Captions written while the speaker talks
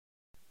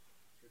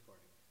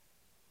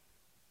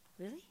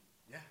Really?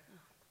 Yeah.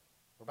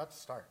 We're about to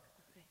start.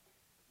 Okay.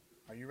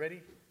 Are you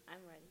ready? I'm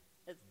ready.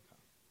 As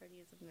ready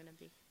as I'm going to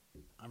be.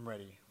 I'm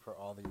ready for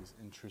all these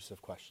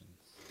intrusive questions.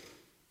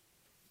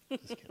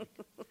 Just kidding.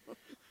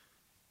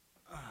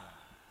 Okay.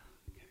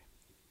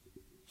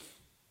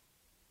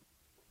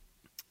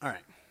 All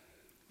right.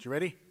 You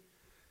ready?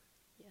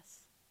 Yes.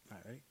 All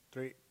right, ready?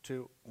 3,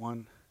 2,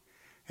 1.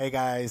 Hey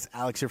guys,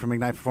 Alex here from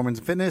Ignite Performance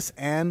and Fitness,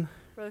 and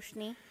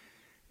Roshni?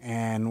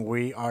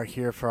 we are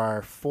here for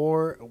our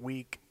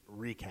 4-week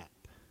recap.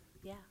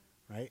 Yeah.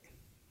 Right?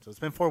 So it's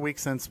been 4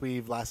 weeks since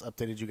we've last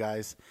updated you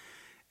guys,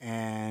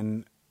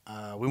 and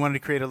we wanted to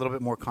create a little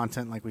bit more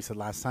content like we said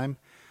last time.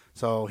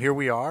 So here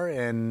we are,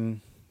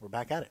 and we're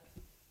back at it.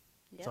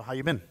 Yep. So how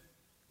you been?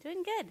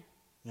 Doing good.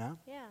 Yeah?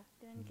 Yeah,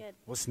 doing good.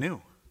 What's new?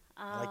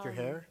 I like your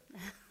hair.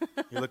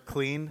 You look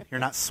clean. You're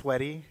not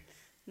sweaty.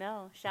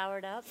 No,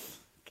 showered up,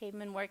 came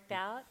and worked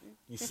out.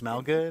 You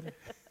smell good.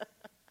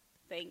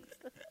 Thanks.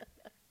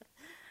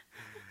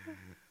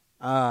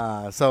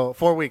 So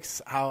 4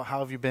 weeks. How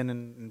have you been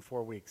in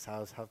 4 weeks?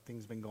 How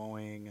things been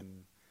going?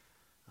 And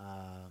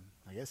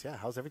I guess, yeah,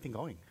 how's everything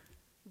going?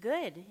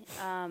 Good.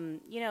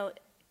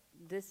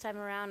 This time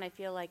around, I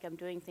feel like I'm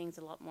doing things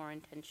a lot more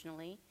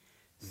intentionally.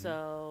 Mm-hmm.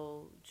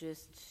 So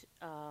just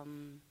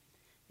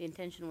the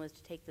intention was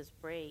to take this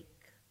break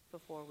for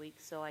 4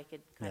 weeks so I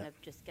could kind of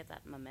just get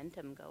that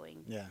momentum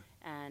going. Yeah.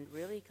 And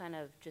really kind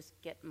of just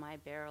get my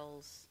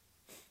barrels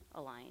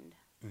aligned,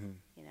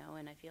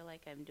 and I feel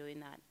like I'm doing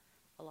that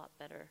a lot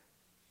better.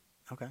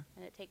 Okay.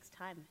 And it takes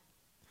time.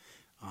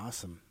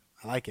 Awesome.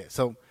 I like it.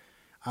 So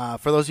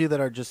for those of you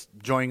that are just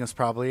joining us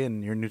probably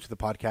and you're new to the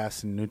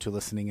podcast and new to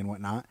listening and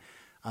whatnot,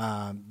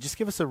 just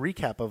give us a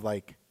recap of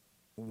like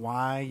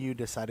why you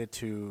decided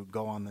to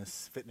go on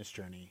this fitness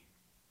journey.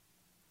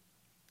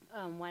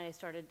 Why I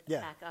started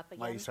back up again.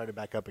 Why you started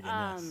back up again,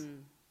 yes.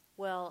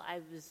 Well, I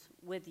was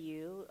with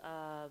you,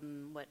 a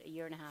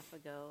year and a half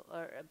ago,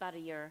 or about a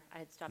year. I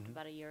had stopped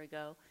about a year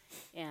ago,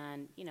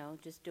 and,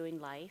 just doing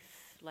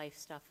life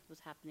stuff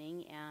was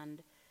happening,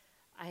 and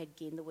I had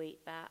gained the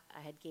weight back.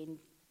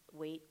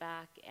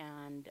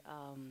 And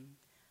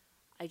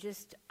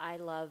I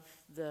love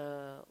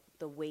the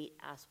weight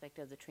aspect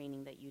of the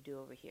training that you do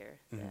over here,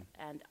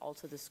 and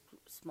also the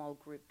small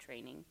group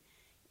training,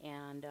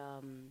 and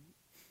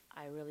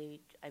I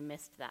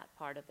missed that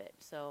part of it.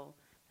 So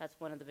that's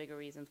one of the bigger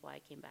reasons why I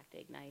came back to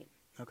Ignite.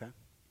 Okay.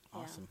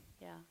 Awesome.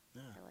 Yeah.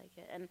 I like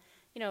it. And,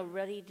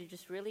 ready to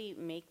just really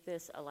make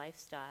this a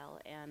lifestyle.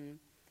 And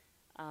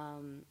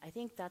I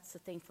think that's the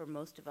thing for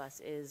most of us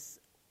is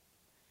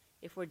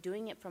if we're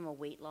doing it from a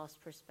weight loss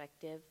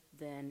perspective,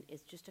 then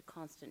it's just a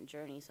constant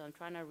journey. So I'm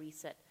trying to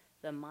reset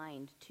the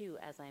mind, too,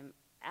 as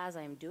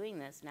I'm doing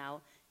this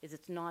now, is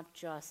it's not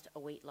just a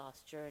weight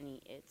loss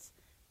journey. It's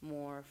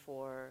more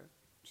for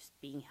just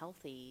being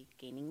healthy,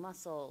 gaining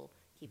muscle,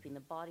 keeping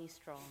the body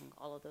strong,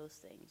 all of those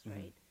things,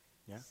 right?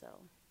 Yeah.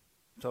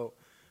 So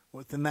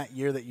within that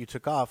year that you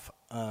took off,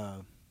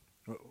 I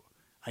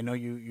know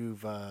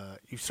you've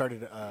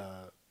started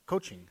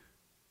coaching.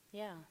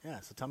 Yeah.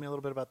 Yeah. So tell me a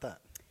little bit about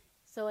that.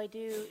 So I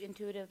do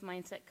intuitive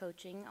mindset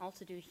coaching. I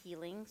also do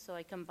healing. So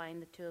I combine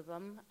the two of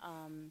them.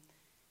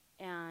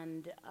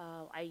 And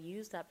I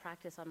use that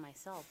practice on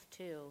myself,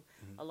 too.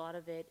 A lot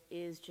of it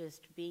is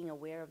just being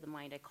aware of the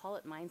mind. I call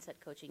it mindset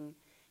coaching,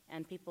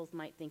 and people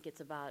might think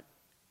it's about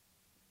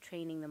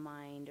training the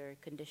mind or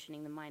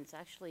conditioning the mind. It's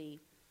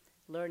actually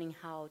learning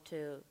how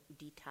to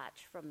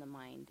detach from the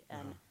mind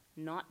and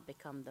not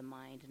become the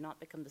mind, not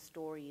become the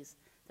stories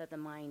that the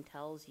mind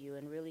tells you,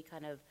 and really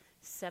kind of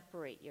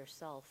separate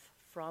yourself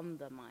from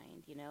the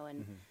mind,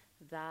 and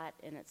that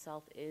in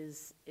itself it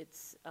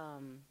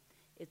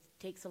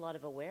takes a lot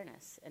of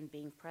awareness and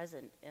being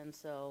present. And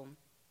so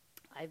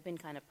I've been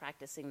kind of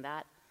practicing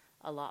that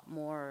a lot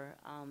more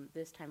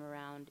this time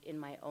around in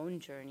my own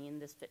journey, in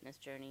this fitness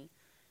journey,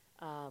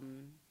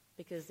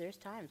 because there's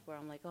times where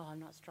I'm like, oh, I'm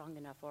not strong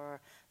enough,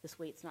 or this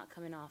weight's not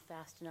coming off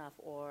fast enough,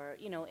 or,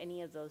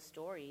 any of those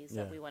stories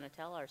that we want to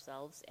tell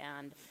ourselves.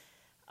 And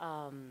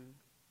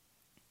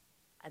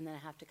then I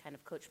have to kind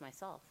of coach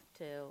myself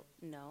to,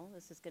 no,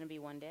 this is going to be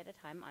one day at a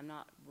time. I'm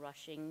not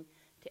rushing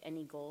to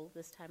any goal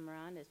this time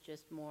around. It's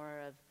just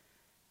more of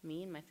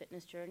me and my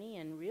fitness journey,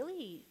 and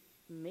really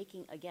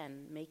making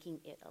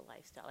it a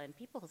lifestyle. And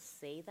people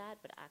say that,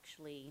 but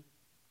actually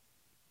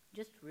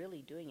just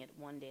really doing it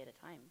one day at a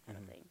time kind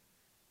of thing.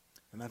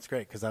 And that's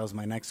great, because that was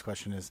my next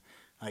question is,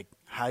 like,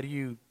 how do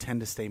you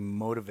tend to stay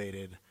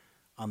motivated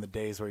on the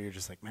days where you're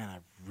just like, man, I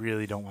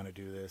really don't want to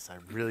do this. I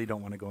really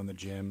don't want to go in the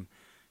gym.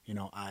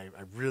 I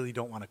really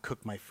don't want to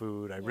cook my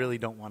food. I really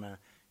don't want to,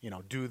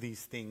 do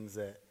these things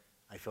that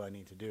I feel I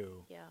need to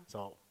do. Yeah.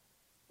 So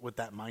with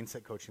that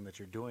mindset coaching that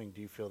you're doing,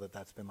 do you feel that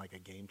that's been like a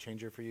game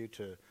changer for you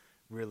to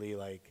really,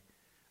 like,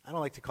 I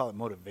don't like to call it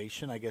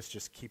motivation, I guess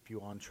just keep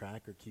you on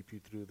track or keep you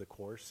through the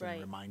course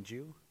and remind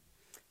you?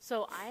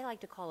 So I like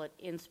to call it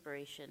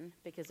inspiration,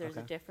 because there's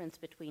a difference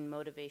between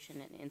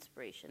motivation and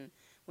inspiration.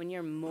 When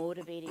you're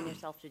motivating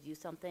yourself to do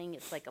something,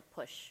 it's like a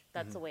push.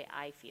 That's the way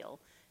I feel.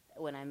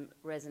 when I'm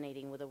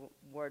resonating with the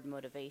word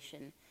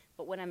motivation.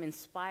 But when I'm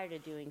inspired to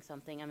doing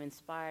something, I'm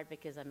inspired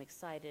because I'm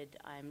excited,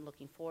 I'm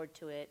looking forward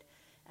to it.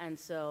 And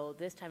so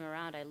this time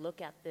around, I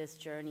look at this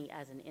journey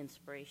as an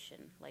inspiration.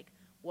 Like,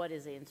 what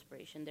is the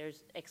inspiration?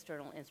 There's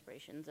external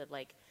inspirations of,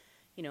 like,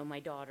 you know, my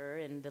daughter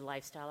and the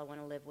lifestyle I want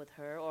to live with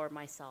her, or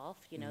myself,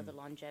 you know, the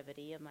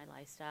longevity of my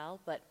lifestyle.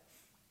 But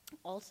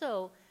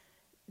also,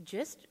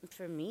 just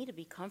for me to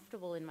be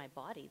comfortable in my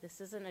body.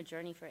 This isn't a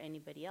journey for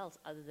anybody else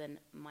other than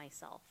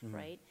myself,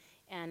 right?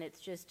 And it's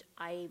just,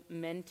 I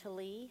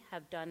mentally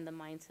have done the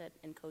mindset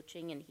and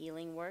coaching and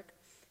healing work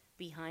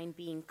behind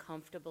being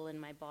comfortable in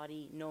my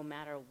body no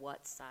matter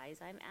what size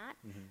I'm at,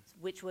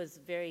 which was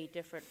very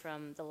different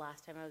from the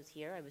last time I was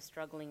here. I was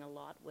struggling a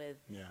lot with,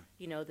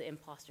 you know, the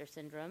imposter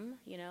syndrome,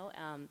 you know.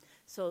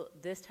 So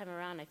this time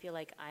around, I feel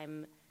like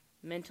I'm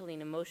mentally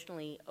and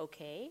emotionally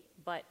okay,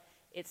 but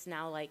it's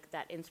now like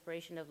that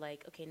inspiration of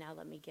like, okay, now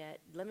let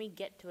me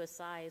get to a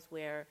size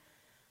where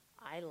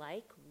I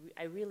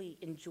really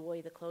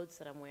enjoy the clothes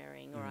that I'm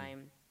wearing, or I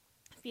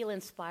feel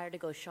inspired to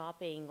go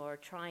shopping or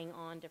trying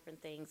on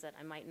different things that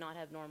I might not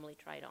have normally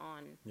tried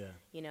on.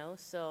 You know,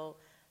 so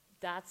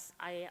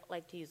I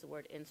like to use the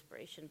word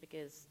inspiration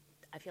because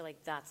I feel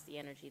like that's the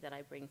energy that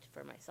I bring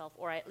for myself,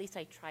 or at least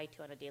I try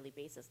to on a daily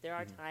basis. There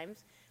are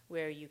times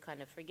where you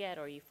kind of forget,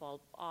 or you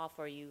fall off,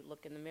 or you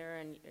look in the mirror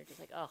and you're just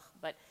like, ugh,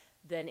 but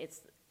then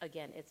it's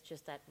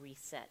just that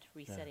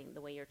resetting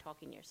the way you're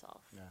talking to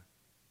yourself. Yeah,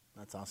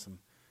 that's awesome.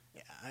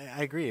 Yeah,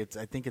 I agree.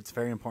 I think it's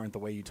very important the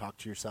way you talk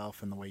to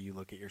yourself and the way you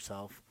look at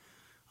yourself.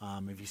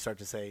 If you start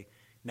to say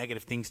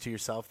negative things to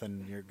yourself,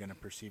 then you're going to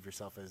perceive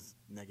yourself as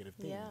negative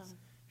things. Yeah.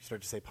 You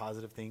start to say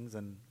positive things,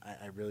 and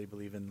I really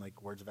believe in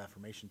like words of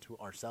affirmation to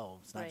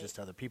ourselves, not just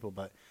to other people,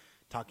 but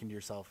talking to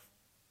yourself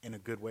in a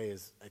good way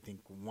is, I think,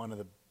 one of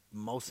the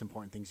most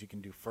important things you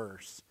can do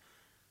first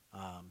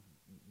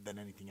than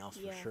anything else,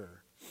 for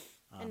sure.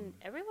 And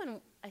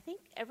I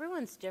think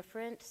everyone's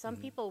different. Some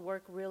people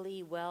work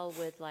really well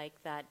with like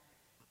that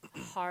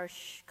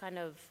harsh kind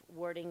of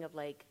wording of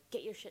like,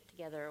 get your shit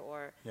together,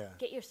 or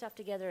get your stuff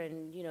together,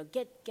 and, you know,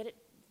 get it,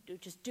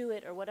 just do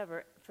it, or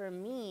whatever. For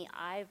me,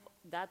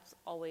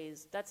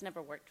 that's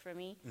never worked for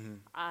me.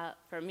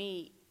 For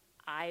me,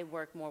 I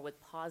work more with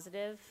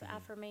positive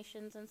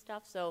affirmations and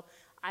stuff. So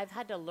I've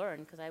had to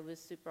learn, because I was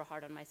super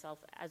hard on myself,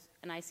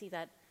 and I see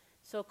that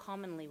so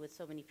commonly with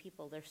so many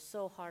people. They're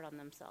so hard on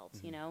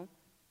themselves, you know?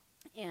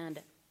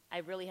 And I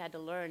really had to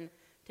learn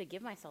to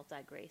give myself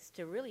that grace,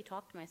 to really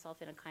talk to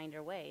myself in a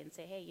kinder way and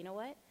say, hey, you know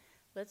what?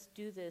 Let's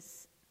do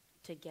this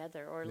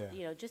together, or,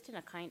 you know, just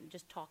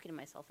talking to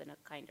myself in a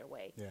kinder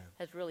way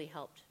has really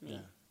helped me. Yeah,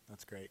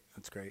 that's great.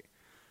 That's great.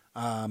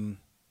 I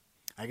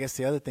guess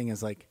the other thing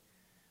is, like,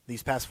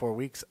 these past 4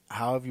 weeks,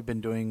 how have you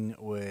been doing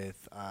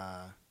with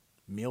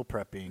meal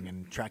prepping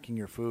and tracking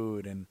your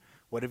food, and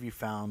what have you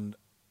found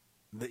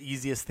the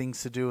easiest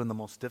things to do and the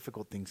most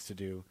difficult things to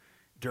do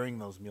during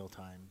those meal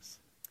times?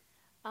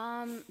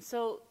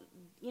 So,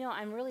 you know,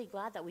 I'm really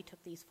glad that we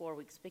took these 4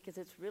 weeks, because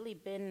it's really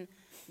been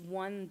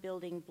one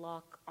building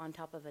block on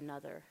top of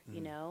another, you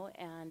know,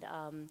 and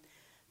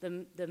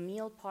the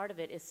meal part of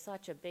it is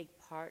such a big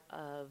part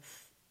of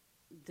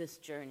this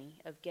journey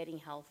of getting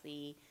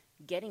healthy,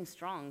 getting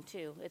strong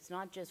too. It's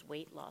not just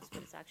weight loss,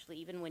 but it's actually,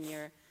 even when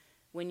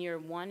you're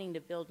wanting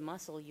to build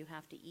muscle, you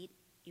have to eat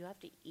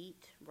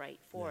right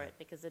for it,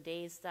 because the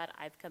days that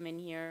I've come in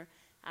here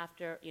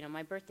after, you know,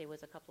 my birthday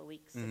was a couple of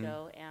weeks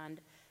ago,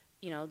 and,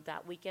 you know,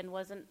 that weekend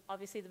wasn't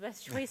obviously the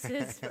best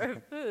choices for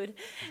food,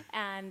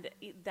 and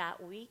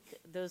that week,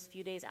 those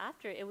few days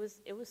after, it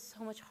was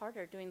so much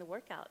harder doing the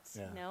workouts,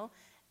 you know.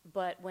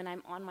 But when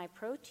I'm on my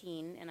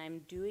protein and I'm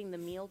doing the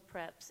meal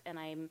preps and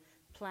I'm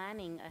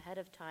planning ahead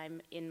of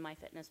time in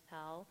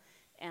MyFitnessPal,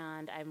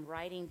 and I'm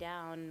writing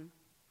down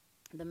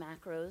the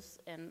macros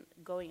and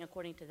going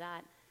according to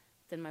that,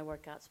 then my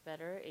workout's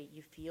better.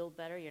 You feel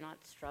better. You're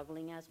not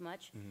struggling as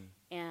much,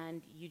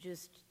 and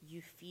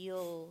you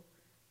feel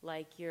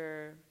like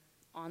you're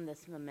on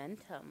this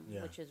momentum,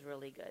 which is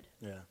really good.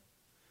 Yeah.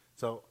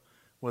 So,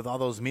 with all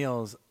those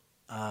meals,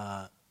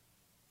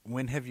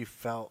 when have you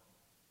felt,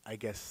 I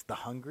guess, the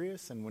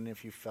hungriest, and when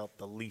have you felt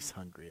the least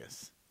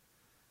hungriest?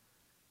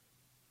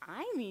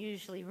 I'm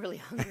usually really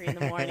hungry in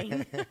the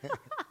morning.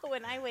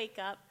 When I wake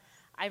up,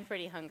 I'm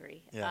pretty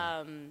hungry.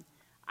 Yeah.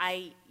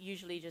 I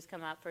usually just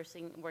come out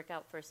work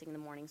out first thing in the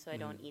morning, so I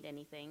don't eat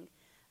anything.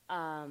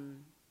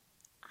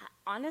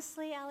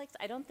 Honestly, Alex,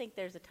 I don't think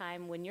there's a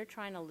time when you're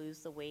trying to lose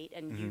the weight,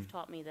 and you've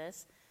taught me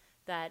this,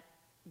 that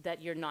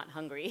you're not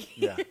hungry.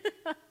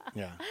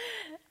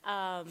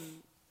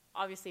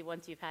 Obviously,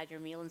 once you've had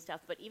your meal and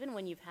stuff, but even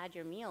when you've had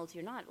your meals,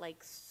 you're not like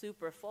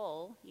super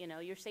full, you know,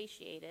 you're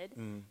satiated,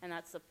 and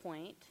that's the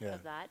point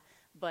of that.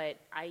 But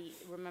I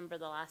remember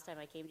the last time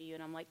I came to you,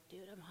 and I'm like,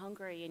 dude, I'm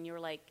hungry, and you were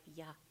like,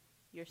 yeah,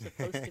 you're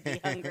supposed to be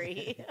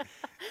hungry.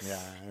 Yeah,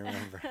 I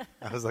remember.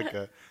 I was like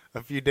a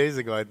few days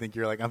ago, I think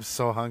you're like, I'm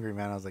so hungry,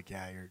 man. I was like,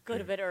 yeah, Go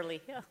to bed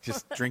early.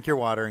 Just drink your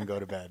water and go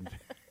to bed.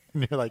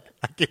 And you're like,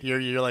 I can hear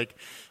you. You're like,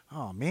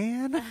 oh,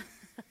 man.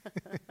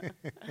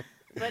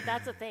 But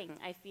that's the thing.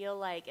 I feel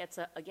like it's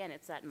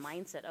that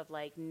mindset of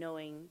like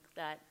knowing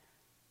that,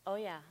 oh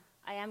yeah,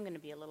 I am going to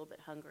be a little bit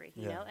hungry,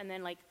 you know? And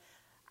then like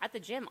at the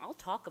gym, I'll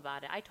talk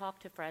about it. I talk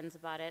to friends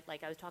about it.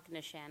 Like I was talking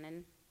to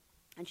Shannon,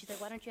 and she's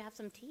like, why don't you have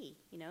some tea?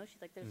 You know,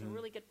 she's like, there's a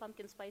really good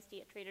pumpkin spice tea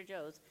at Trader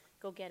Joe's.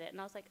 Go get it. And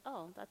I was like,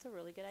 oh, that's a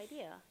really good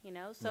idea, you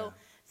know? So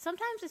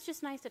sometimes it's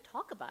just nice to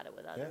talk about it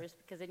with others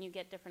because then you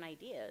get different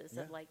ideas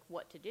of like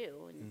what to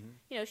do. And,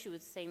 you know, she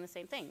was saying the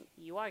same thing.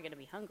 You are going to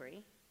be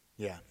hungry.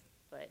 Yeah.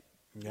 But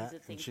Yeah, these are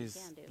and things she's,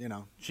 you can do. you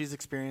know, she's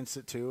experienced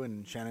it too,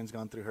 and Shannon's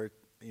gone through her,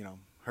 you know,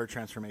 her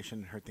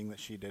transformation, her thing that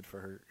she did for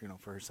her, you know,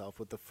 for herself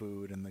with the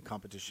food and the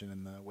competition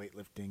and the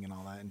weightlifting and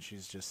all that, and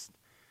she's just,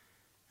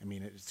 I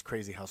mean, it's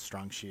crazy how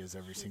strong she is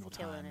every single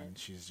time, and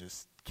she's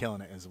just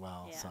killing it as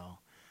well. Yeah. So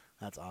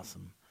that's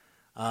awesome.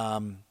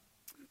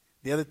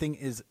 The other thing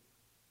is,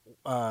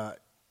 I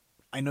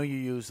know you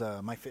use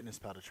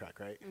MyFitnessPal to track,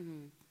 right?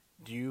 Mm-hmm.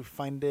 Do you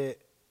find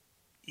it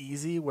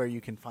easy where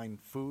you can find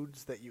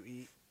foods that you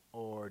eat,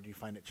 or do you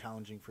find it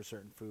challenging for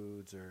certain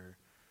foods, or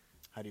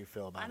how do you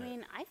feel about it? I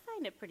mean, I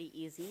find it pretty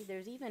easy.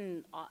 There's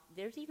even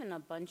a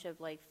bunch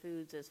of like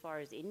foods as far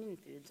as Indian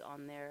foods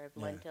on there,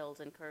 lentils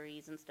and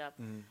curries and stuff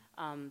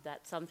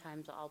that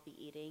sometimes I'll be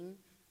eating,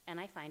 and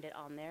I find it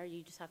on there.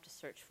 You just have to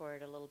search for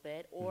it a little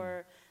bit,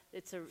 or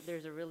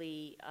there's a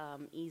really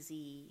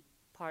easy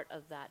part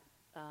of that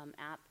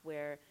app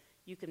where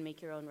you can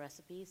make your own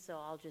recipes. So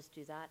I'll just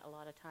do that a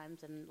lot of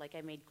times, and like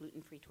I made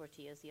gluten-free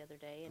tortillas the other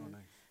day, and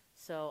nice.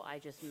 so I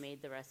just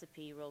made the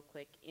recipe real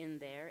quick in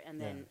there, and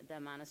then the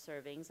amount of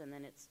servings, and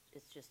then it's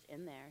just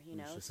in there, you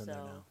know. It's just in there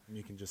now, and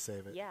you can just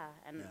save it. Yeah,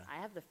 and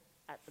I have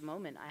at the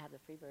moment I have the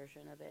free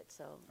version of it,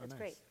 so it's nice.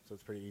 great. So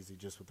it's pretty easy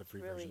just with the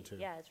free Really, version too.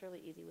 yeah, it's really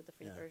easy with the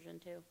free version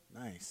too.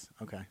 Nice.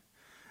 Okay.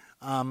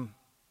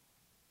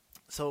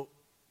 So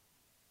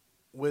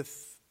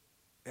with,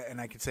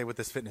 and I could say with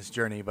this fitness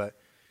journey, but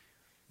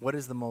what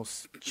is the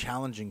most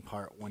challenging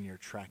part when you're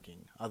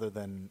tracking, other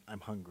than I'm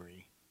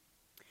hungry?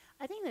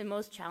 I think the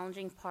most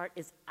challenging part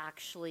is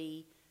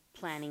actually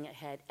planning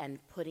ahead and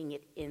putting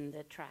it in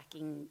the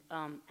tracking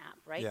app,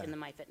 right, in the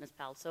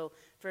MyFitnessPal. So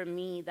for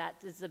me, that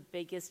is the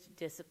biggest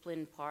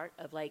discipline part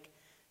of like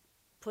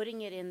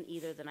putting it in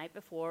either the night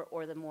before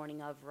or the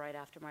morning of right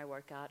after my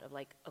workout of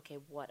like, okay,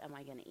 what am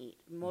I going to eat?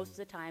 Most of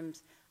the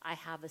times I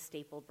have a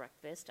staple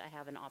breakfast. I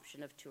have an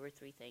option of 2 or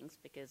 3 things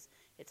because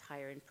it's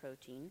higher in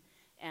protein.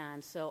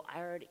 And so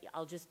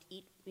I'll just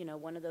eat, you know,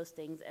 one of those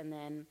things, and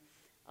then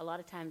a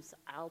lot of times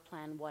I'll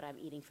plan what I'm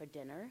eating for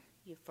dinner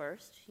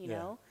first, you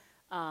know.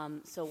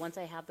 So once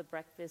I have the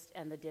breakfast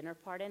and the dinner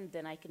part in,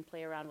 then I can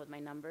play around with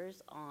my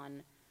numbers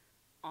on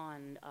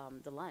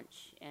the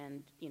lunch.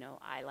 And, you know,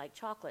 I like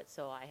chocolate,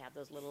 so I have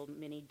those little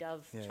mini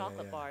Dove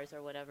chocolate bars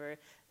or whatever,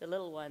 the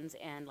little ones,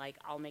 and, like,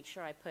 I'll make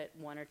sure I put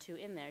 1 or 2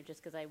 in there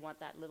just because I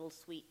want that little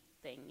sweet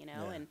thing, you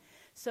know. And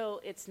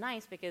so it's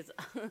nice because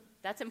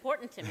that's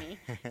important to me,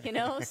 you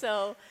know.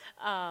 So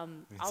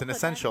it's an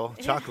essential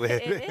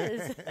chocolate. It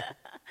is.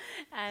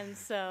 And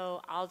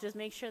so I'll just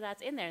make sure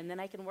that's in there, and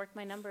then I can work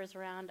my numbers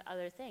around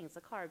other things,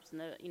 the carbs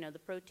and the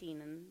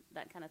protein and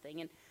that kind of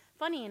thing. And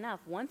funny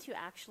enough, once you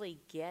actually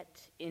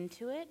get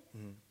into it,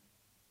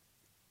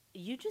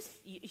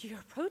 your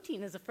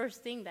protein is the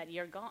first thing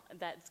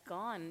that's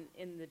gone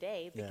in the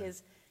day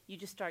because you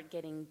just start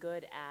getting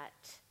good at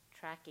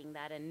tracking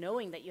that and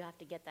knowing that you have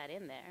to get that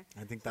in there.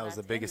 I think that was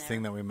the biggest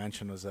thing that we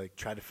mentioned was like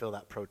try to fill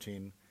that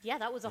protein. Yeah,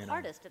 that was the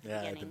hardest at the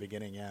beginning. Yeah, at the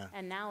beginning,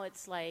 And now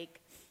it's like,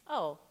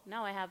 oh,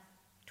 now I have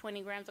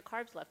 20 grams of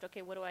carbs left.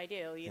 Okay, what do I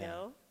do, you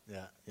know?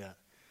 Yeah.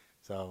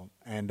 So,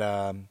 and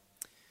I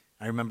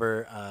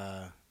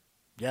remember,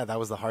 that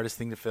was the hardest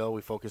thing to fill.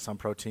 We focused on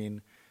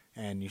protein,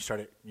 and you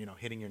started,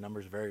 hitting your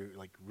numbers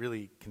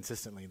really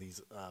consistently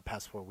these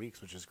past 4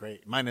 weeks, which is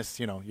great. Minus,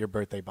 your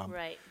birthday bump.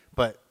 Right.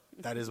 But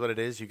that is what it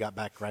is. You got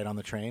back right on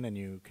the train, and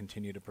you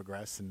continue to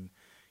progress and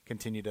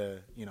continue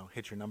to,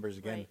 hit your numbers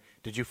again. Right.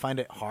 Did you find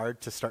it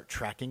hard to start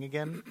tracking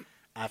again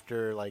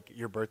after,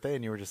 your birthday,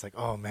 and you were just like,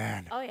 oh,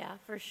 man? Oh, yeah,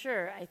 for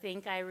sure. I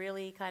think I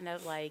really kind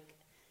of,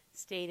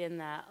 stayed in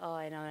that, oh,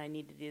 I know I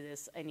need to do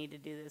this, I need to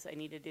do this,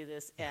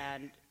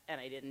 and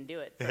I didn't do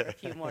it for a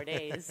few more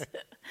days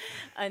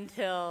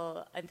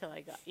until I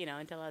got,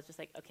 until I was just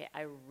like, okay,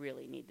 I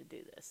really need to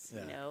do this,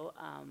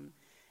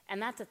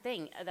 and that's a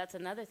thing. That's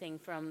another thing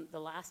from the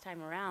last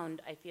time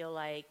around. I feel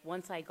like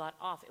once I got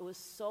off, it was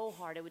so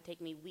hard. It would take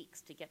me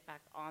weeks to get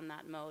back on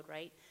that mode,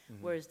 right?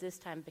 Mm-hmm. Whereas this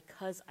time,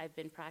 because I've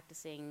been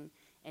practicing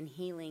and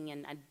healing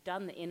and I've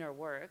done the inner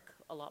work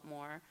a lot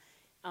more,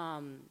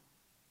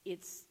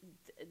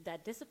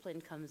 that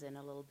discipline comes in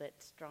a little bit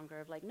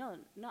stronger of like, no,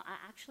 I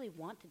actually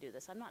want to do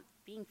this. I'm not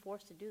being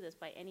forced to do this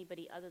by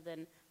anybody other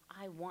than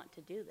I want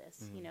to do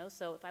this,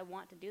 So if I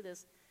want to do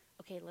this,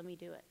 okay, let me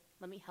do it.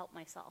 Let me help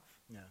myself.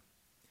 Yeah.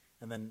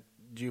 And then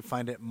do you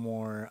find it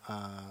more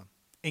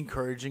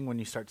encouraging when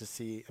you start to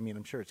see,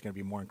 I'm sure it's going to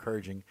be more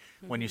encouraging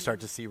when you start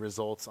to see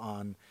results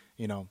on,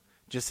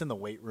 just in the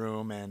weight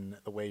room and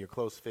the way your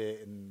clothes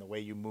fit and the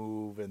way you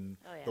move and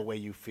the way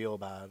you feel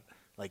about,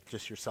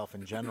 just yourself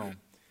in general.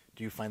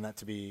 Do you find that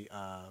to be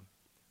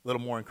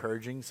little more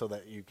encouraging so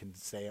that you can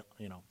stay,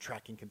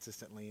 tracking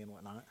consistently and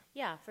whatnot?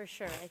 Yeah, for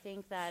sure. I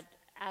think that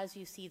as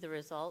you see the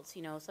results,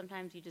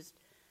 sometimes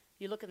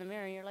you look in the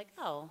mirror and you're like,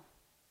 oh,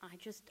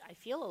 I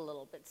feel a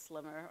little bit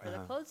slimmer, or the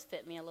clothes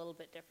fit me a little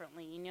bit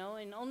differently,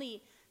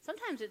 and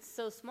sometimes it's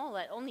so small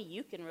that only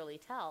you can really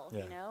tell,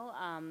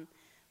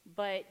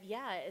 But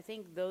yeah, I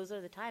think those are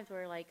the times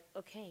where like,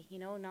 okay,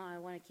 now I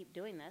want to keep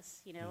doing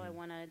this, I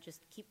want to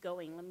just keep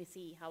going. Let me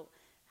see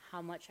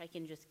how much I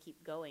can just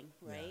keep going,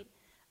 right?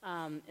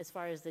 As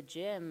far as the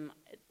gym,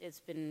 it's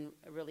been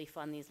really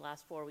fun these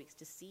last 4 weeks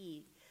to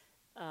see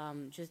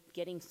just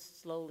getting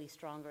slowly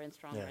stronger and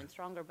stronger and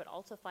stronger, but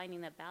also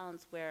finding that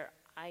balance where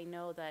I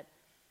know that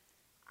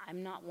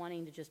I'm not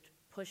wanting to just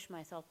push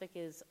myself,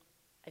 because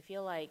I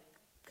feel like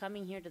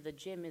coming here to the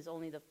gym is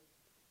only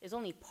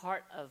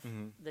part of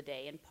the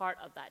day and part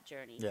of that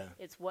journey. Yeah.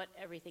 It's what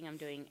everything I'm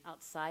doing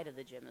outside of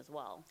the gym as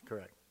well.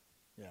 Correct.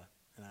 Yeah.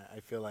 And I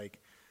feel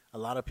like a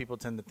lot of people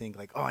tend to think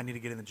like, oh, I need to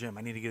get in the gym.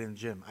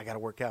 I got to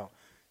work out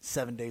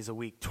 7 days a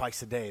week,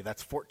 twice a day.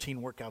 That's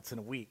 14 workouts in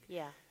a week.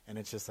 Yeah. And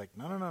it's just like,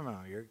 no.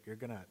 You're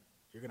going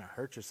to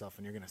hurt yourself,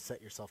 and you're going to set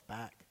yourself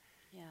back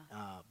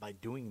by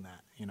doing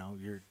that.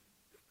 You're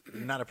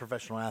not a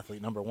professional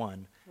athlete, number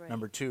one. Right.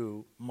 Number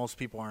two, most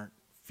people aren't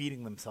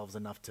feeding themselves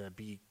enough to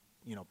be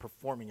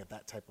performing at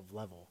that type of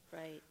level.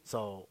 Right.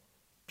 So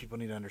people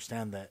need to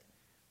understand that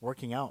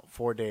working out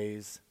 4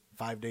 days,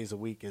 5 days a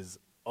week is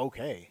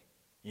okay.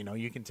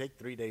 You can take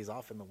 3 days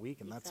off in the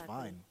week, and that's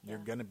fine. You're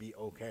going to be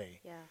okay.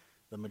 Yeah.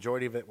 The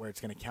majority of it where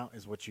it's going to count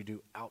is what you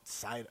do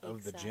outside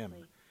of the gym.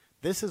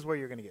 This is where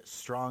you're going to get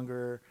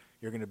stronger.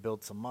 You're going to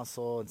build some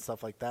muscle and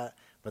stuff like that.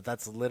 But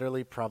that's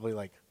literally probably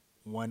like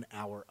 1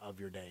 hour of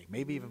your day,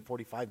 maybe even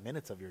 45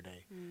 minutes of your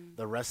day.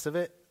 The rest of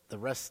it,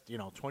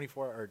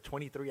 24 or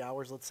 23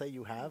 hours, let's say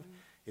you have,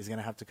 is going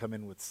to have to come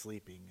in with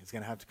sleeping. It's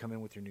going to have to come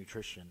in with your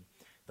nutrition,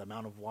 the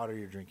amount of water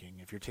you're drinking.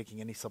 If you're taking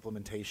any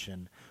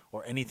supplementation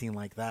or anything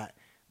like that,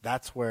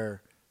 that's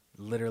where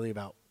literally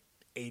about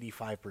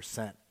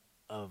 85%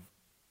 of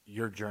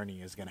your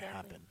journey is going to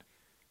happen.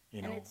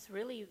 And it's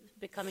really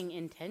becoming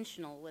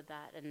intentional with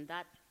that. And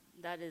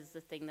that is the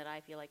thing that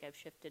I feel like I've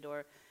shifted,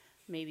 or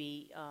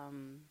maybe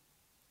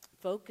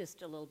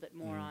focused a little bit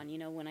more on.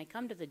 When I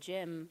come to the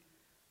gym,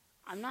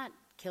 I'm not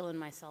killing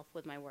myself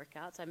with my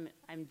workouts.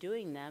 I'm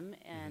doing them,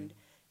 and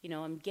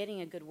I'm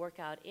getting a good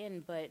workout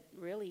in. But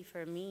really,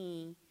 for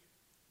me,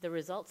 the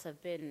results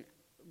have been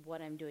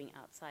what I'm doing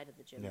outside of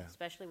the gym,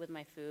 especially with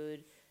my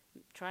food,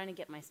 trying to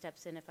get my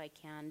steps in if I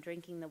can,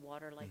 drinking the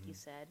water, like you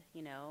said,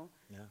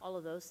 all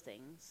of those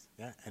things.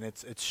 Yeah, and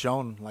it's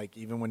shown, like,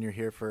 even when you're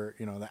here for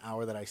the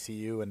hour that I see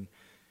you, and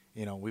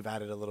we've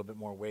added a little bit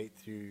more weight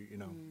through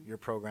your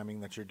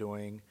programming that you're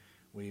doing.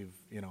 We've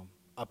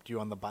upped you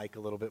on the bike a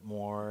little bit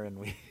more, and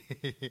we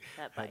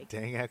that bike.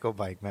 Dang Echo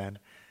bike, man.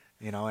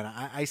 And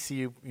I see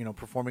you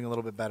performing a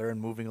little bit better and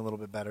moving a little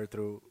bit better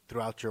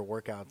throughout your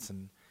workouts,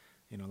 and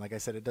like I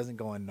said, it doesn't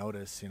go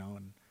unnoticed.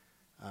 And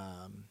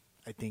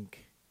I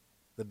think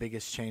the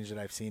biggest change that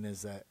I've seen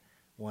is that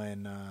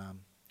when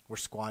we're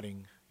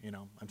squatting,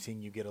 I'm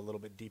seeing you get a little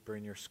bit deeper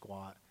in your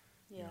squat.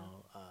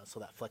 So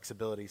that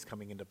flexibility is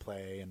coming into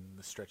play, and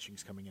the stretching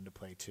is coming into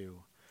play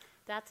too.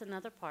 That's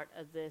another part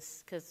of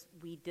this, because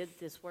we did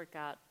this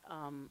workout,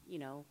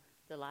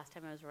 the last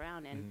time I was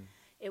around, and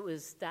it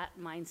was that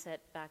mindset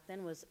back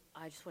then was,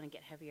 I just want to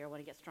get heavier, I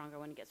want to get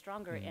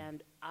stronger,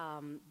 and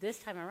this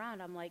time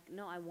around, I'm like,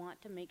 no, I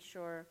want to make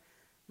sure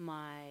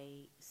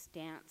my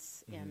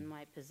stance and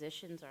my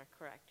positions are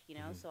correct,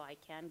 so I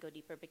can go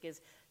deeper,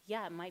 because,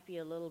 it might be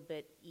a little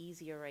bit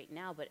easier right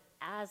now, but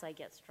as I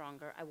get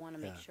stronger, I want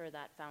to make sure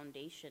that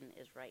foundation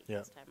is right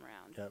this time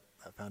around. Yep,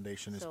 that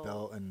foundation is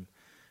built, and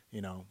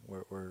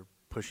we're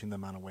pushing the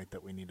amount of weight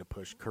that we need to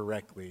push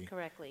correctly,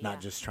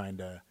 not just trying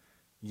to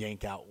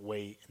yank out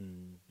weight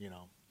and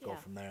go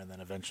from there and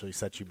then eventually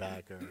set you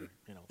back, or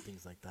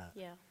things like that.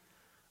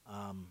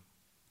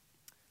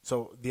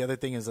 So the other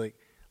thing is, like,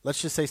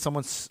 let's just say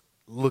someone's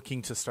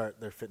looking to start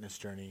their fitness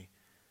journey.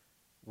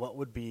 What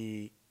would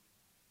be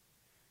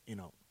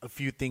a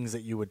few things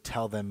that you would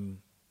tell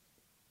them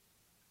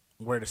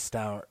where to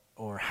start,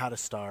 or how to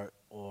start,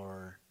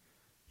 or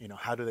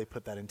how do they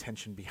put that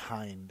intention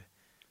behind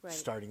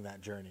starting that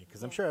journey?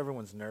 Because I'm sure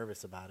everyone's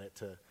nervous about it,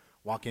 to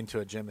walk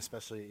into a gym,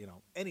 especially,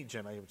 any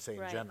gym, I would say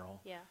in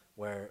general,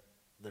 where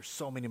there's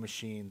so many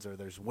machines, or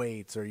there's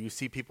weights, or you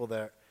see people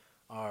that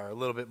are a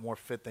little bit more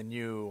fit than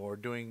you, or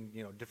doing,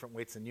 different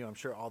weights than you. I'm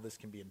sure all this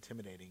can be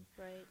intimidating.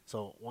 Right.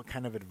 So what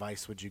kind of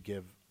advice would you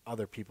give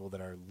other people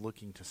that are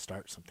looking to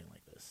start something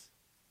like this?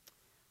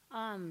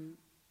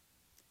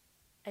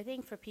 I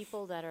think for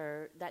people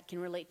that can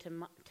relate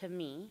to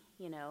me,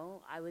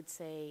 I would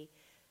say,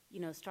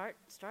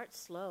 start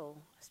slow.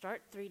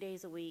 Start 3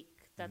 days a week.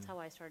 That's how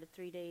I started,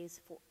 3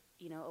 days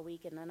a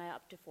week, and then I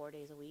upped to 4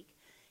 days a week.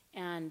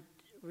 And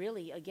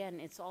really, again,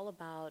 it's all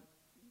about,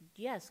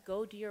 yes,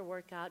 go do your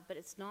workout, but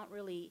it's not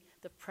really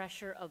the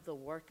pressure of the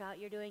workout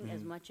you're doing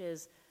as much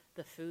as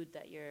the food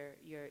that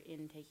you're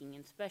intaking,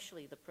 and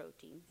especially the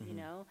protein,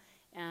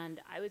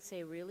 And I would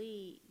say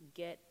really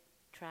get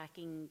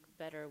tracking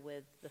better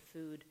with the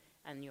food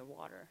and your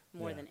water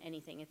more Yeah. than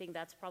anything. I think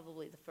that's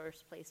probably the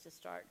first place to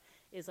start,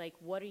 is like,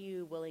 what are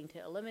you willing to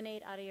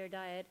eliminate out of your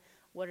diet?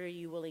 What are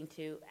you willing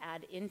to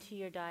add into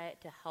your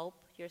diet to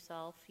help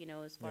yourself, you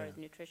know, as far Yeah. as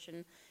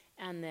nutrition?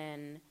 And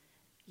then,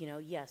 you know,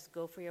 yes,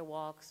 go for your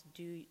walks,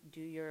 do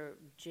your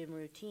gym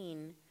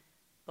routine,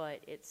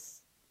 but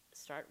it's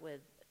start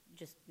with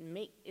just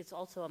it's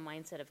also a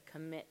mindset of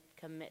commit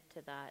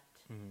to that,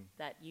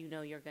 that you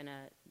know you're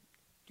gonna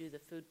do the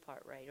food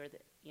part right, or the,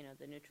 you know,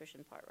 the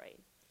nutrition part right.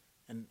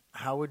 And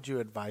how would you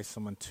advise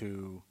someone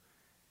to,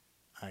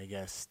 I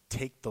guess,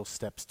 take those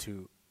steps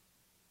to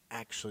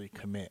actually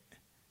commit?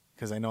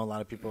 Because I know a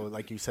lot of people,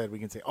 like you said, we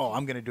can say, oh,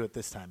 I'm going to do it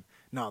this time.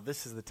 No,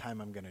 this is the time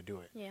I'm going to do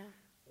it. Yeah.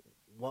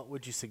 What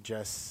would you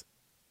suggest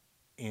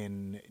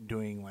in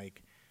doing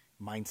like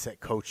mindset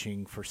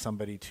coaching for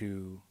somebody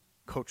to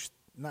coach,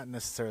 not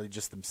necessarily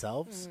just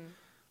themselves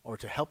or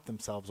to help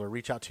themselves or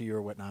reach out to you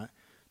or whatnot,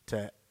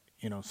 to,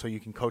 you know, so you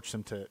can coach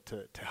them to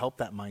help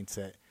that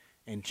mindset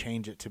and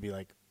change it to be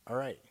like, all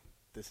right,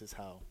 this is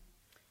how.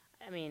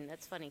 I mean,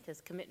 that's funny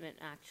because commitment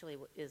actually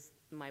is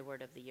my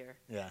word of the year.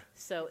 Yeah.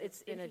 So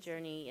it's in a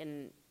journey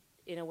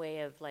in a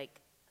way of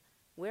like,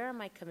 where am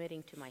I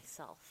committing to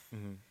myself?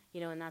 You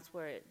know, and that's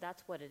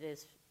what it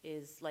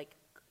is like,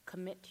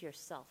 commit to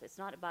yourself. It's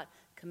not about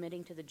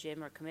committing to the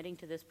gym or committing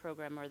to this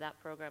program or that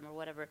program or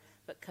whatever,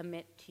 but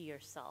commit to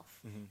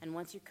yourself. And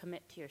once you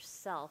commit to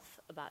yourself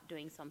about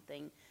doing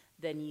something,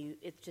 then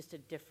it's just a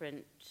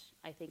different,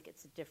 I think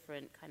it's a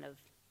different kind of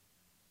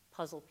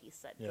puzzle piece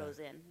that goes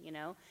in, you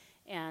know?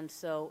 And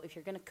so if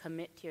you're going to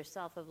commit to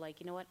yourself of like,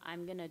 you know what,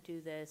 I'm going to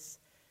do this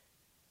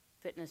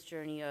fitness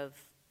journey of,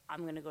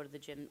 I'm going to go to the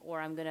gym,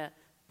 or I'm going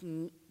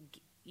to,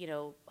 you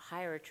know,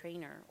 hire a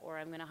trainer, or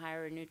I'm going to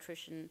hire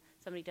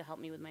somebody to help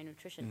me with my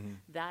nutrition.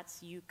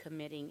 That's you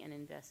committing and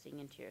investing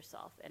into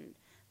yourself. And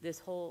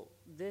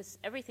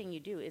everything you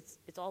do, it's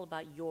all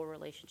about your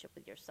relationship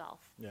with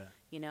yourself. Yeah.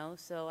 You know,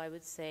 so I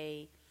would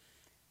say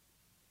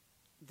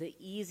the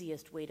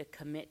easiest way to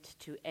commit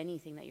to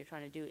anything that you're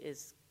trying to do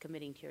is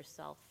committing to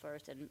yourself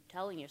first and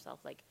telling yourself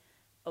like,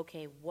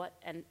 okay,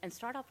 and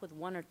start off with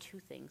one or two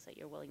things that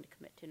you're willing to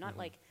commit to, not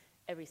like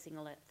every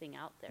single thing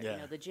out there. Yeah. You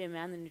know, the gym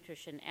and the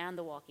nutrition and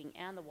the walking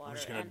and the water. I'm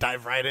just going to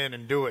dive right in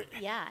and do it.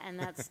 Yeah,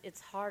 and it's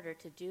harder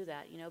to do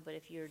that, you know, but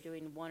if you're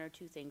doing one or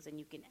two things, then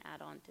you can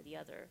add on to the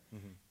other,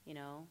 you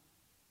know.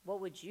 What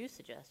would you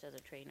suggest as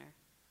a trainer?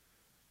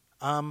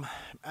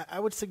 I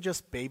would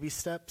suggest baby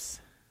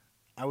steps.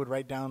 I would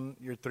write down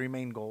your 3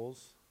 main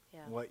goals,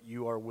 what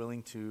you are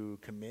willing to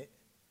commit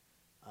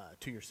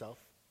to yourself,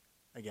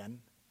 again,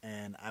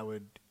 and I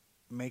would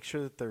make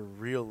sure that they're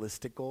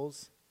realistic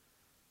goals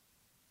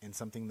and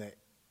something that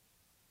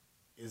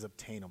is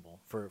obtainable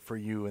for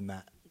you in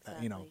that,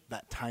 you know,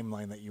 that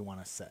timeline that you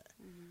want to set.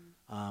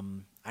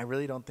 I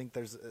really don't think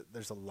there's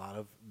a lot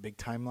of big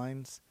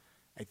timelines.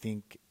 I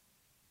think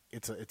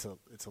it's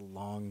a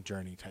long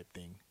journey type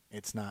thing.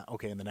 It's not,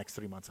 okay, in the next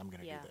 3 months I'm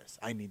going to do this.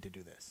 I need to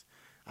do this.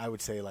 I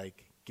would say,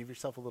 like, give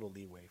yourself a little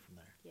leeway from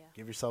there. Yeah.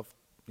 Give yourself,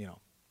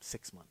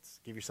 6 months.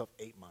 Give yourself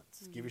 8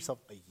 months. Give yourself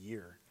a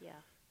year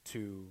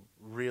to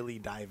really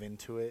dive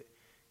into it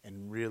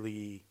and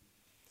really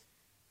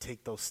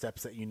take those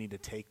steps that you need to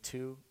take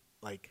to.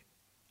 Like,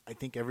 I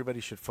think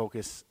everybody should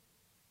focus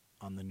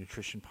on the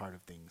nutrition part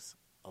of things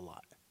a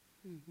lot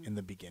in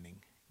the beginning.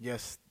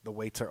 Yes, the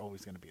weights are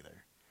always going to be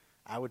there.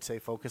 I would say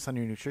focus on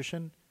your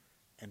nutrition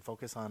and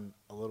focus on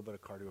a little bit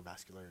of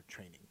cardiovascular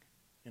training.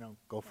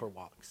 Go for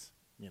walks.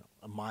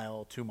 1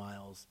 mile, 2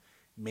 miles,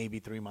 maybe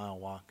 3 mile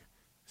walk.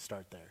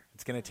 Start there.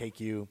 It's going to take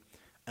you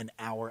an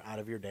hour out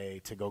of your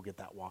day to go get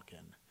that walk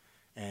in.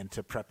 And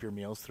to prep your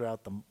meals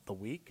throughout the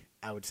week,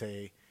 I would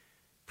say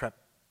prep,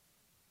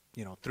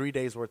 3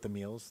 days worth of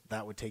meals.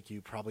 That would take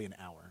you probably an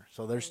hour.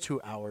 So there's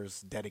 2 hours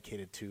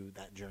dedicated to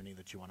that journey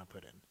that you want to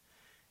put in.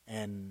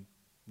 And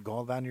go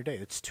about your day.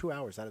 It's 2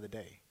 hours out of the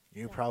day.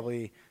 You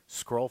probably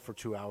scroll for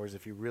 2 hours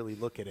if you really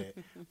look at it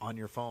on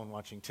your phone,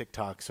 watching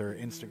TikToks or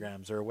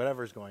Instagrams or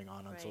whatever's going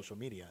on social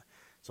media.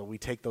 So we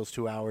take those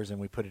 2 hours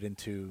and we put it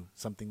into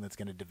something that's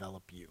going to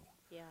develop you.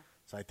 Yeah.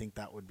 So I think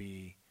that would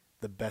be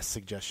the best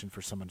suggestion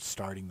for someone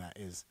starting that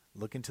is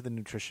look into the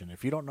nutrition.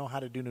 If you don't know how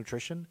to do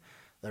nutrition,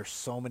 there's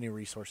so many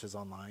resources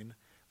online.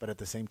 But at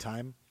the same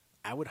time,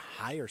 I would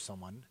hire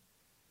someone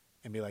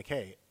and be like,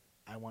 hey,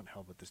 I want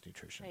help with this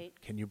nutrition. Right.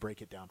 Can you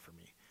break it down for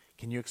me?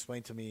 Can you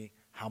explain to me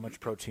how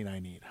much protein I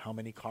need, how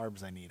many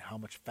carbs I need, how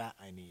much fat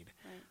I need?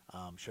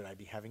 Right. Should I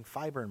be having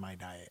fiber in my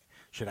diet?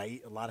 Should I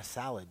eat a lot of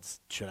salads?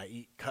 Should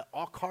I cut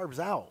all carbs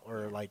out?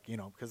 Or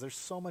because there's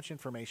so much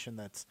information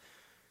that's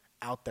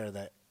out there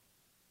that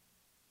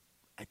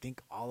I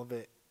think all of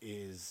it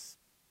is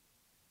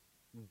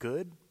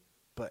good,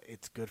 but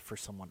it's good for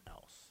someone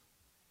else.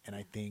 And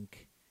I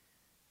think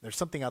there's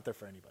something out there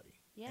for anybody.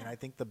 Yeah. And I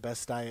think the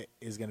best diet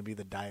is going to be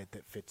the diet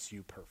that fits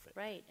you perfect.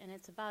 Right. And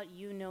it's about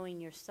you knowing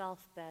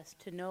yourself best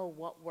to know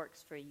what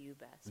works for you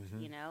best,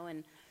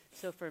 And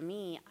so for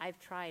me, I've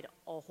tried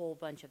a whole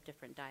bunch of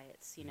different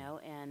diets,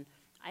 and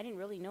I didn't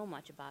really know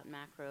much about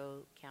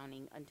macro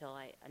counting until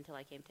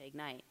I came to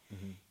Ignite.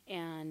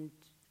 And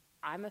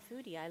I'm a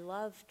foodie. I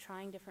love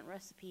trying different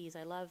recipes.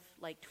 I love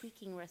like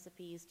tweaking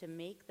recipes to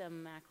make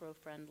them macro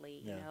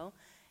friendly, you know?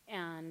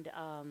 And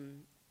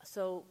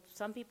so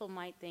some people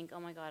might think, oh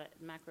my God,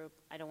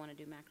 I don't want to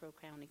do macro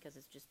counting because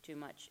it's just too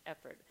much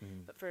effort.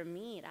 But for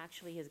me, it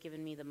actually has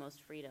given me the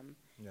most freedom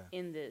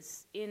in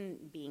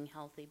being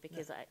healthy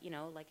because,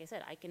 like I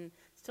said, I can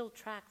still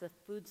track the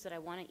foods that I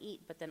want to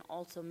eat, but then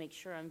also make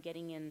sure I'm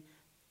getting in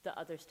the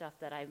other stuff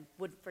that I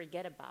would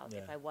forget about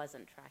if I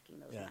wasn't tracking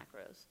those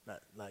macros.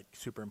 That, like,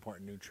 super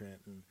important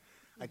nutrient. And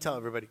I tell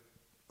everybody,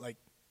 like,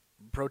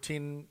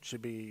 protein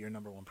should be your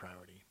number one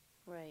priority.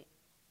 Right.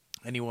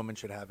 Any woman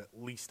should have at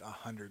least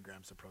 100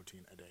 grams of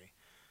protein a day.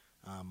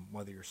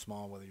 Whether you're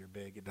small, whether you're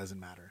big, it doesn't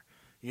matter.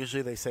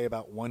 Usually they say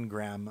about 1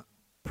 gram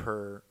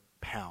per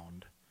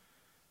pound.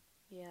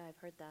 Yeah, I've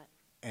heard that.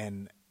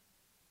 And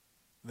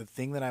the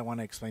thing that I want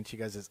to explain to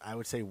you guys is I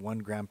would say 1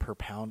 gram per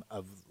pound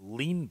of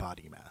lean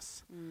body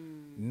mass,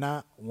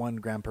 not 1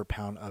 gram per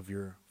pound of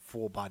your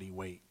full body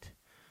weight.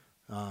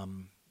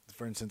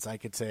 For instance, I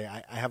could say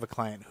I have a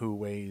client who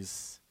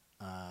weighs...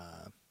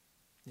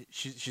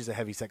 She's a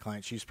heavy set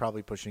client. She's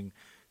probably pushing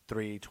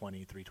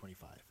 320,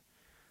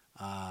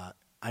 325.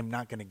 I'm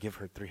not going to give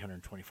her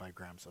 325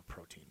 grams of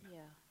protein. Yeah.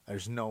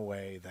 There's no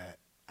way that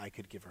I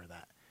could give her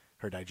that.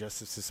 Her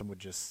digestive system would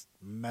just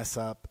mess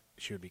up.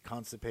 She would be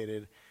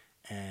constipated,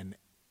 and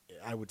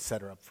I would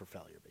set her up for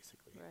failure,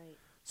 basically. Right.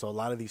 So a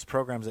lot of these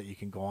programs that you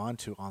can go on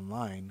to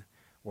online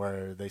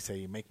where they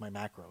say, make my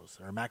macros,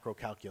 or a macro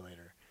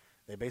calculator,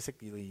 they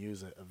basically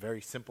use a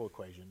very simple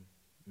equation,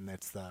 and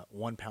that's the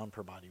 1 pound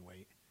per body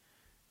weight.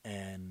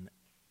 And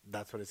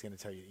that's what it's going to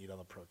tell you to eat all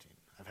the protein.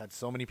 I've had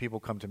so many people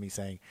come to me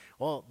saying,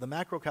 well, the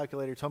macro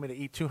calculator told me to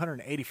eat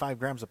 285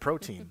 grams of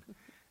protein. And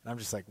I'm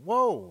just like,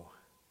 whoa.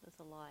 That's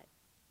a lot.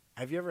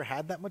 Have you ever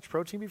had that much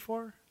protein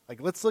before?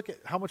 Like, let's look at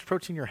how much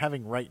protein you're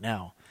having right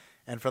now.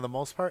 And for the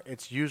most part,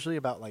 it's usually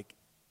about like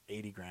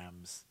 80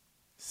 grams,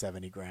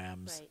 70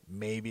 grams,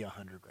 maybe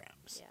 100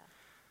 grams. Yeah.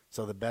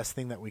 So the best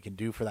thing that we can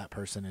do for that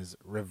person is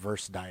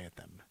reverse diet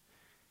them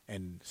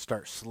and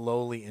start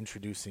slowly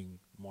introducing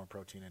more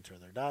protein into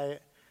their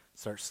diet,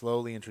 start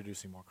slowly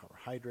introducing more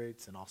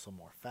carbohydrates and also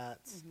more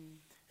fats,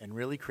 and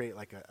really create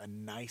like a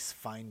nice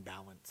fine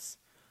balance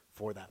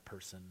for that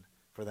person,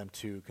 for them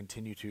to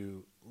continue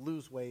to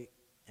lose weight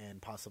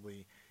and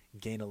possibly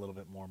gain a little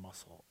bit more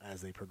muscle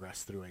as they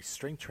progress through a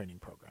strength training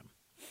program.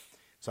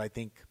 So I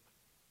think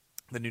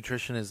the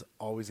nutrition is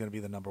always going to be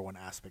the number one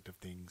aspect of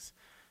things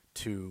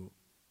to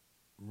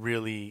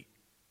really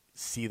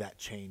see that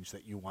change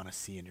that you want to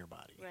see in your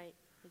body. Right,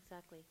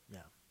 exactly. Yeah.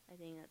 I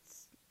think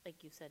that's,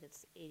 like you said,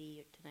 it's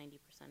 80 to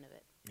 90% of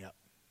it. Yep.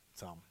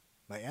 So,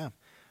 but yeah,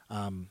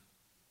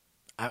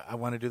 I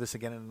want to do this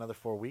again in another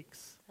 4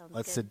 weeks.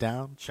 Let's sit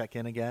down, check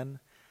in again,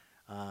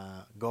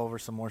 go over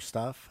some more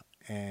stuff,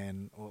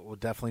 and we'll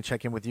definitely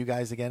check in with you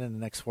guys again in the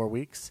next 4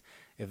 weeks.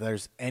 If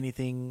there's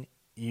anything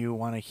you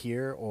want to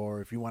hear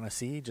or if you want to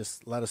see,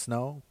 just let us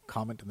know.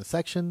 Comment in the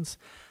sections.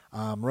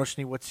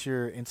 Roshni, what's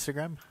your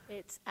Instagram?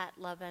 It's at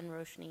Love and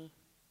Roshni.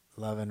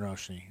 Love and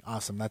Roshni.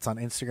 Awesome. That's on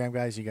Instagram,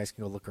 guys. You guys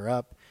can go look her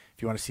up.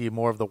 If you want to see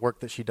more of the work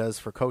that she does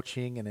for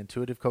coaching and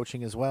intuitive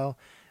coaching as well.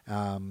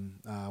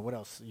 What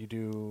else? You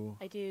do?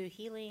 I do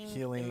healing,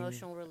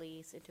 emotional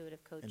release, intuitive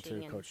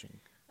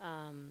coaching,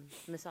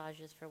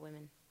 massages for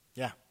women.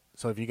 Yeah.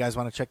 So if you guys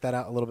want to check that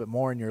out a little bit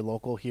more and you're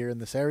local here in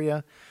this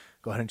area,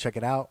 go ahead and check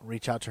it out.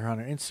 Reach out to her on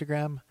her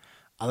Instagram.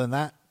 Other than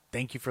that,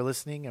 thank you for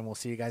listening, and we'll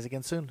see you guys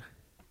again soon.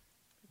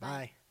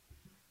 Bye.